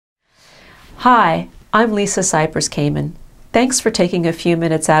Hi, I'm Lisa Cypers Kamen. Thanks for taking a few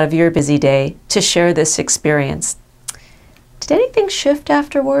minutes out of your busy day to share this experience. Did anything shift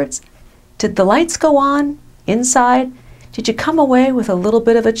afterwards? Did the lights go on inside? Did you come away with a little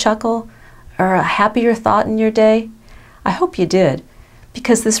bit of a chuckle or a happier thought in your day? I hope you did,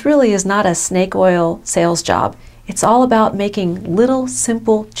 because this really is not a snake oil sales job. It's all about making little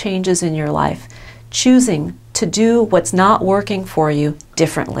simple changes in your life, choosing to do what's not working for you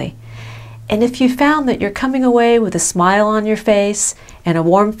differently. And if you found that you're coming away with a smile on your face and a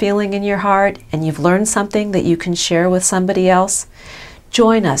warm feeling in your heart, and you've learned something that you can share with somebody else,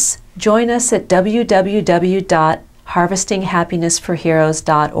 join us. Join us at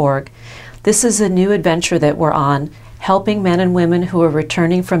www.harvestinghappinessforheroes.org. This is a new adventure that we're on, helping men and women who are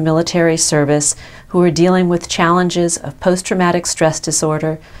returning from military service, who are dealing with challenges of post-traumatic stress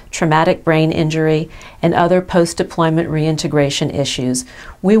disorder, traumatic brain injury, and other post-deployment reintegration issues.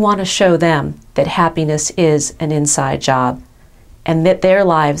 We want to show them that happiness is an inside job, and that their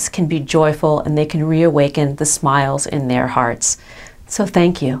lives can be joyful and they can reawaken the smiles in their hearts. So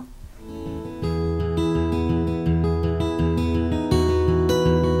thank you.